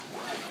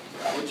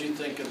did you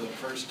think of the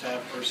first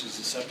half versus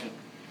the second?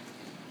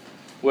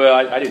 Well,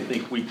 I didn't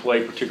think we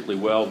played particularly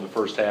well in the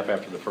first half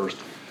after the first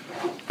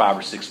 5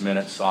 or 6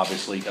 minutes,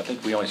 obviously. I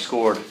think we only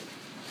scored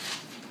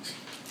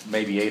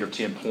maybe 8 or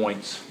 10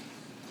 points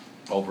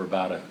over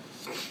about a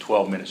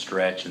 12-minute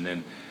stretch, and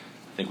then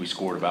I think we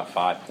scored about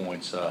 5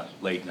 points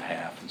late in the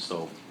half. And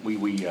so we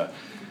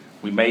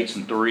made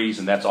some threes,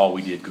 and that's all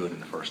we did good in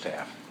the first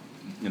half.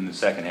 In the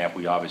second half,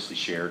 we obviously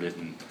shared it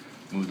and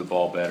moved the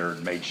ball better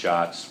and made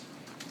shots,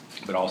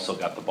 but also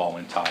got the ball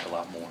in tight a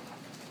lot more.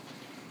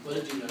 What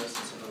did you notice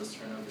in some of those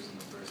turnovers in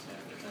the first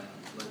half that kind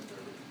of led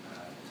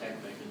the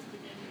attack back into the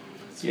game?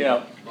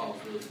 Yeah. The ball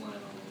was really flying all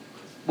over the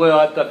place. Well,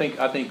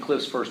 I think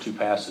Cliff's first 2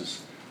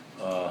 passes,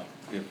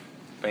 if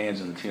fans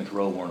in the 10th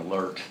row weren't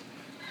alert,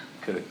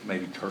 could have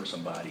maybe hurt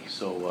somebody.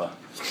 So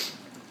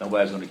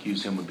nobody's going to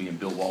accuse him of being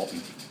Bill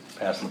Walton,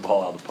 passing the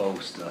ball out of the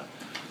post.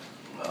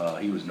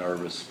 He was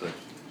nervous, but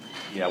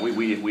yeah,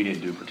 we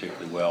didn't do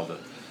particularly well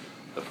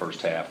the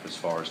first half as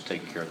far as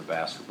taking care of the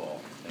basketball.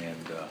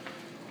 And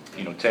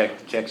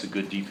Tech's a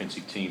good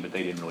defensive team, but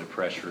they didn't really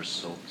pressure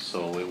us,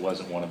 so it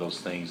wasn't one of those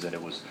things that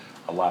it was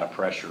a lot of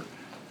pressure.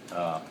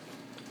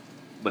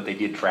 But they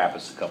did trap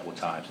us a couple of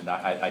times, and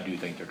I do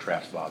think their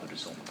traps bothered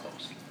us on the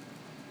post.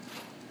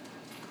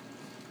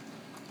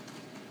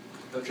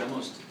 Coach,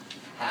 almost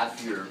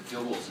half your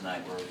field goals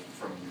tonight were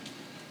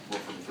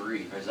from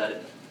three. Is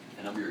that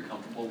a number you're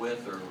comfortable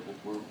with, or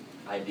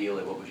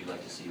ideally, what would you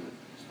like to see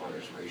as far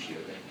as ratio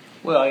there?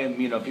 Well, if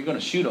you're going to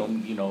shoot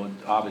them,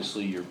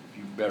 obviously you're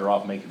better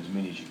off making as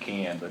many as you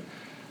can. But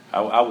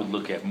I would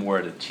look at more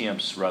at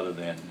attempts rather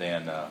than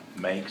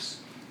makes.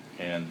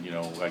 And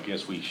I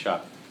guess we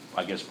shot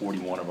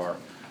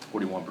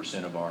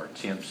 41% of our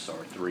attempts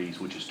are threes,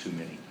 which is too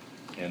many.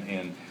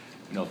 And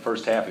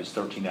first half is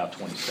 13 out of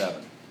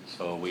 27.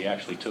 So we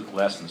actually took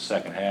less in the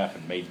second half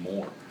and made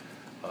more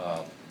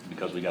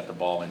because we got the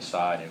ball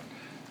inside.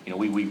 And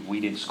we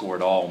didn't score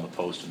at all in the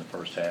post in the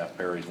first half.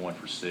 Perry's 1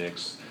 for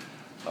 6.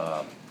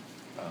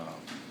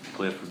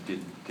 Cliff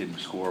didn't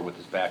score with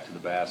his back to the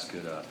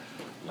basket.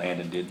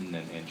 Landon didn't,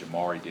 and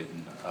Jamari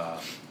didn't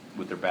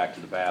with their back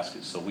to the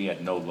basket. So we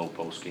had no low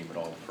post game at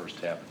all the first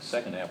half. In the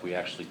second half, we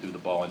actually threw the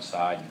ball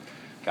inside, and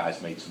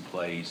guys made some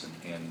plays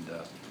and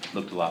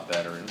looked a lot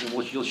better. And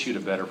you'll shoot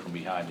it better from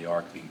behind the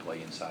arc if you can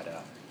play inside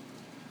out.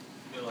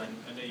 Bill, I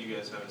know you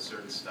guys have a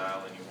certain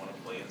style and you want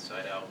to play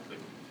inside out, but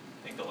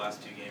I think the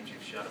last 2 games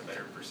you've shot a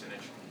better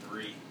percentage from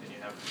 3 than you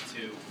have from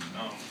 2.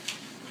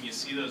 When you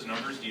see those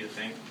numbers, do you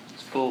think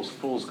it's fool's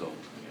gold?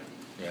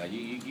 Yeah,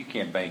 you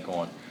can't bank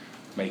on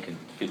making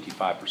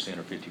 55%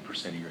 or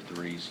 50% of your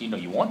threes.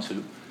 You want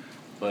to,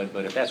 but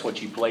if that's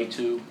what you play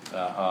to,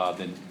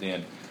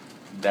 then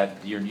that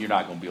you're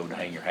not going to be able to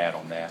hang your hat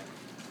on that.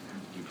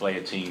 You play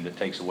a team that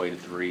takes away the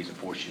threes and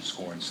forces you to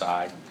score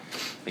inside,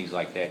 things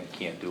like that. You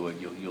can't do it.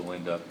 You'll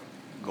end up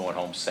going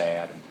home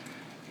sad.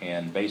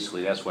 And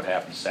basically that's what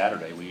happened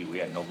Saturday. We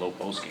had no low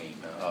post game.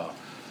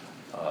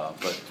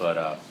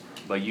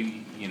 But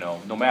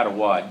no matter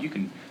what, you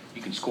can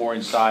score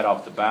inside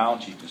off the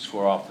bounce, you can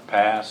score off the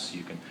pass,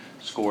 you can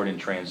score it in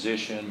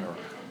transition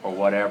or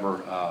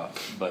whatever.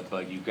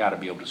 But you've got to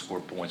be able to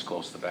score points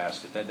close to the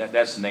basket.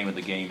 That's the name of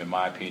the game, in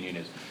my opinion,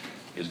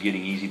 is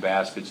getting easy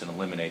baskets and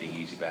eliminating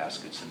easy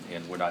baskets,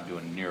 and we're not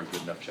doing near a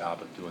good enough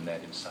job of doing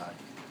that inside.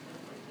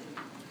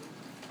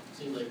 It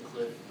seemed like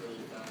Cliff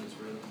really found his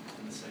rhythm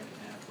in the second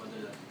half. What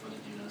did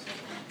you notice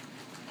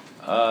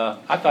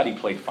about that? I thought he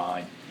played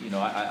fine.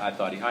 I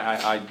thought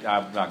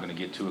I'm not going to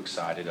get too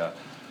excited.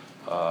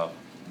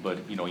 But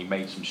he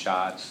made some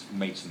shots,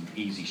 made some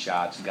easy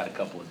shots, and got a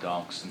couple of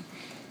dunks,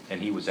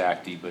 and he was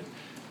active. But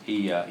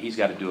he's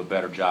got to do a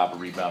better job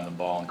of rebounding the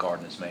ball and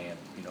guarding his man.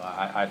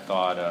 I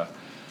thought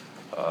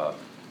the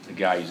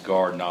guy he's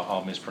guarding,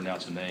 I'll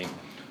mispronounce the name,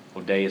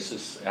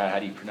 Odiasis. How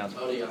do you pronounce it?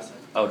 Odiase.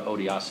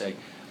 Odiase.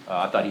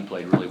 I thought he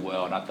played really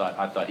well, and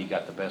I thought he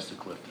got the best of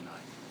Cliff tonight.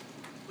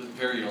 With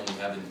Perry only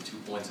having 2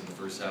 points in the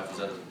first half, was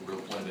that a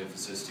real point of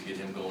emphasis to get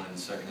him going in the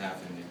second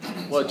half?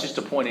 Well, it's just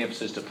a point of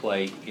emphasis to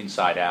play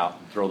inside out,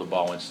 throw the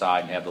ball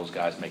inside, and have those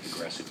guys make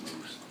aggressive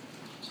moves.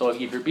 So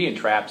if you're being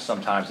trapped,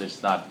 sometimes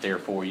it's not there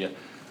for you.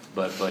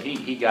 But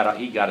he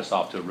got us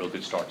off to a real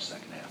good start in the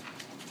second half.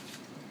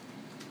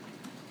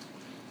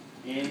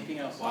 Anything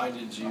else? Why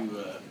did you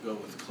go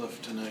with Cliff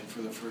tonight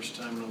for the first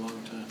time in a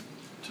long time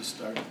to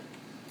start?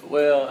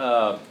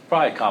 Well,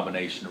 probably a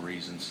combination of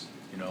reasons.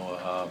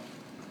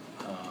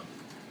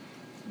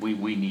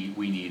 We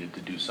needed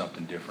to do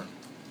something different,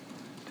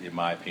 in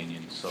my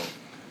opinion. So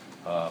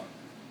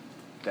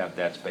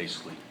that's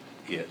basically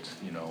it.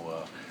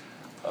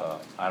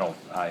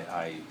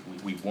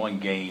 We won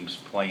games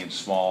playing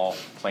small,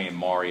 playing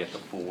Mari at the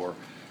 4,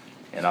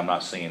 and I'm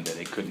not saying that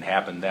it couldn't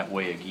happen that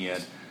way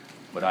again.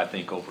 But I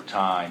think over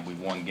time we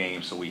won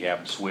games, so we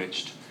haven't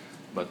switched.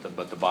 But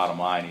the bottom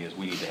line is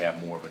we need to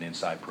have more of an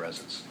inside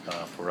presence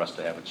for us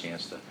to have a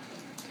chance to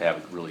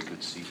have a really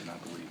good season, I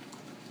believe.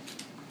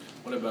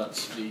 What about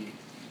Steve?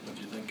 What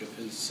do you think of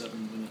his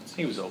 7 minutes?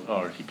 He was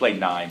he played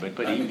 9,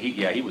 but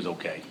he was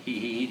okay.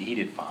 He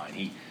did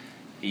fine.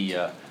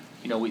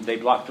 they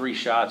blocked 3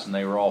 shots and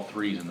they were all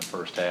threes in the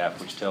first half,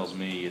 which tells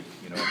me,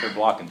 if they're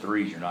blocking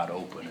threes, you're not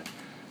open. And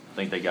I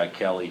think they got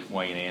Kelly,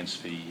 Wayne, and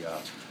Spee.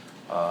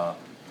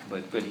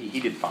 But he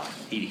did fine.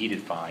 He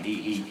did fine.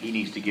 He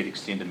needs to get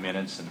extended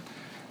minutes,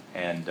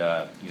 and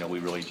we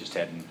really just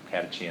hadn't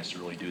had a chance to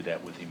really do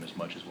that with him as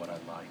much as what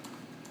I'd like.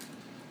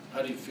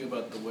 How do you feel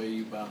about the way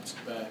you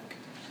bounced back?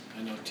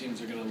 I know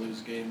teams are going to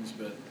lose games,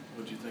 but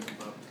what do you think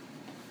about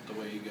the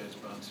way you guys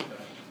bounced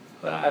back?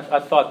 I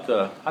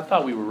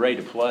thought we were ready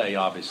to play.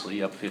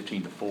 Obviously, up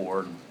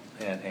 15-4,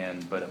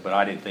 but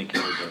I didn't think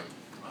it was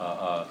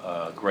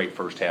a great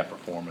first half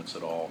performance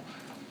at all.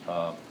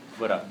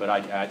 But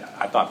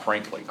I thought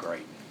Frank played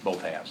great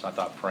both halves. I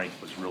thought Frank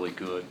was really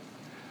good.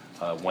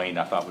 Wayne,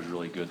 I thought, was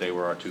really good. They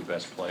were our 2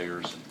 best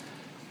players,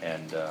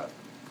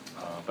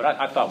 but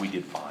I thought we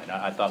did fine.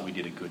 I thought we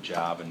did a good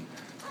job, and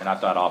I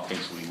thought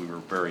offensively we were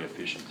very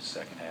efficient the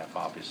second half,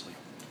 obviously.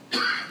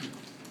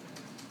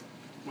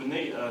 When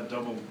they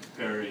double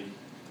Perry,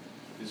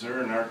 is there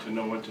an art to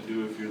know what to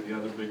do if you're the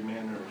other big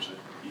man, or is it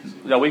easy?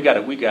 No, we got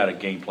a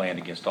game plan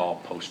against all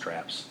post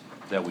traps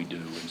that we do,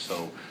 and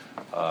so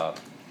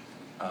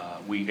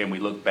we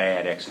look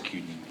bad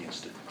executing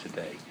against it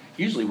today.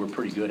 Usually we're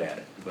pretty good at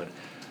it, but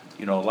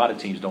a lot of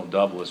teams don't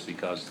double us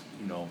because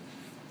we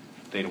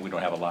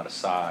don't have a lot of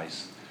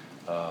size.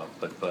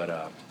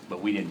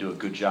 But we didn't do a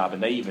good job,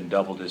 and they even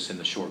doubled us in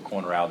the short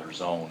corner out of their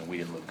zone, and we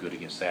didn't look good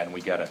against that. And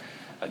we got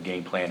a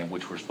game plan in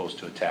which we're supposed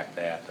to attack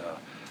that.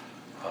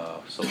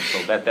 So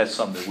that's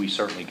something that we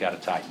certainly got to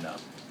tighten up.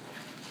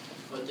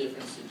 What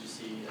difference did you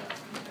see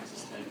from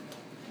Texas Tech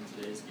in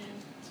today's game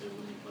to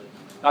when you played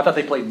them? I thought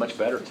they played much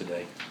better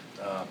today.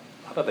 I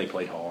thought they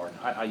played hard.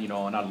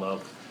 And I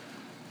love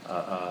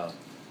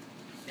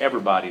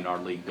everybody in our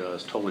league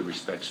totally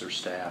respects their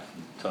staff.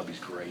 And Tubby's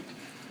great,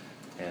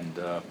 and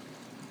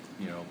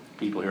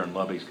people here in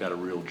Lubbock's got a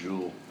real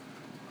jewel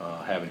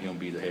having him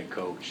be the head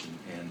coach,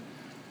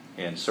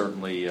 and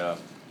certainly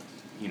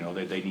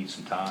they need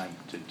some time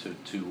to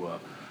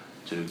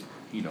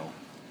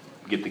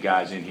get the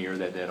guys in here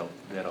that'll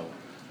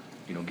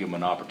give them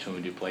an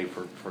opportunity to play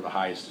for the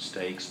highest of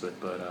stakes,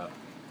 but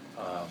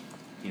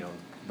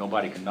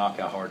nobody can knock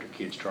how hard their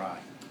kids try.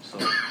 So,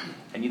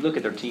 and you look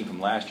at their team from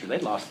last year, they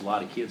lost a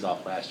lot of kids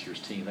off last year's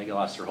team. They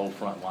lost their whole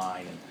front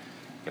line, and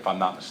if I'm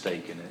not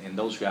mistaken, and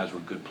those guys were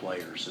good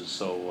players. And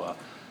so,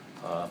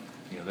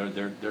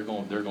 they're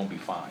going to be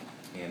fine.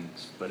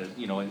 But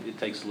it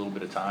takes a little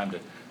bit of time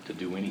to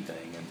do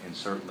anything, and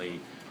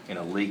certainly in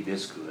a league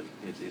this good,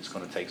 it's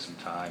going to take some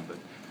time. But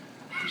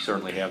we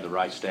certainly have the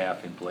right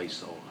staff in place,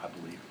 so I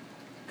believe.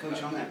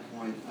 Coach, on that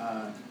point,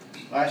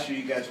 last year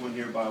you guys won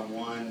here by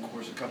 1. Of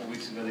course, a couple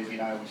weeks ago they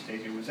beat Iowa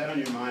State here. Was that on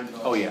your mind at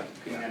all? Oh, yeah.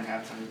 Being at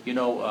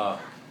halftime?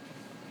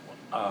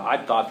 I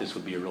thought this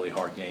would be a really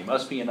hard game.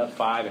 Us being up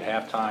 5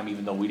 at halftime,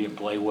 even though we didn't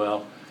play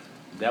well,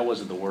 that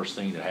wasn't the worst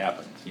thing that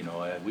happened.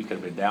 We could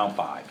have been down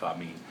 5. I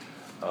mean,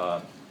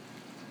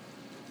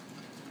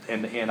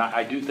 and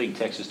I do think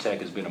Texas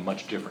Tech has been a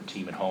much different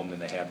team at home than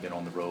they have been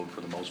on the road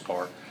for the most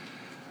part.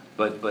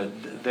 But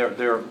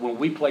they're when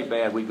we play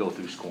bad, we go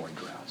through scoring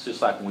droughts.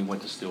 Just like when we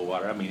went to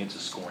Stillwater, I mean, it's a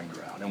scoring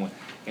drought.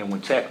 And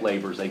when Tech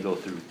labors, they go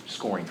through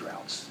scoring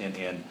droughts.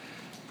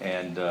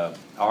 And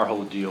our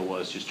whole deal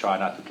was just try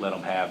not to let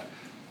them have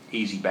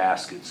easy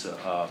baskets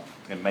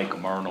and make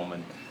them earn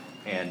them.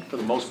 And for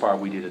the most part,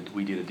 we did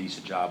a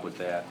decent job with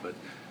that. But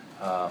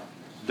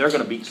they're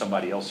going to beat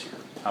somebody else here.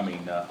 I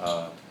mean,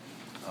 I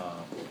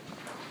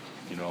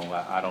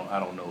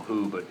don't know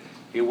who, but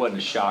it wasn't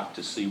a shock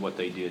to see what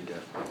they did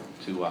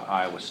to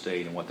Iowa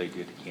State and what they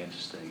did to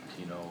Kansas State.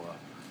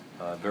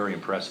 Very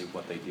impressive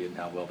what they did and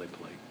how well they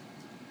played.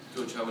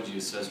 Coach, how would you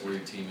assess where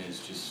your team is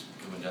just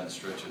coming down the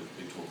stretch of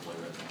Big 12 play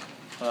right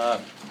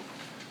now?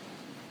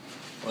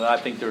 Well, I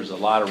think there's a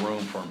lot of room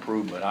for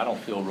improvement. I don't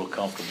feel real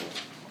comfortable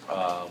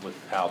with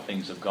how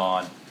things have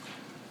gone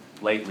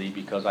lately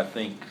because I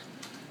think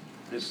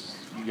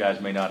you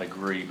guys may not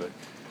agree, but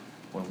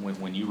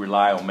when you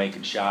rely on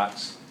making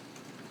shots,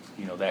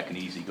 that can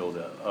easily go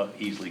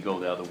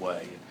the other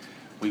way.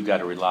 We've got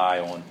to rely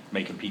on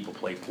making people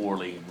play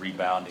poorly and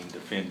rebounding,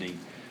 defending,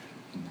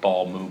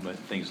 ball movement,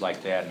 things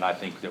like that. And I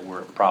think that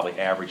we're probably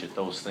average at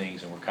those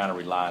things, and we're kind of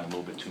relying a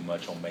little bit too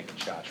much on making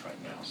shots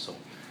right now. So,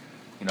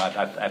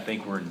 I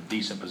think we're in a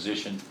decent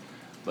position,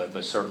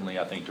 but certainly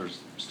I think there's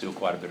still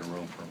quite a bit of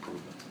room for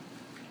improvement.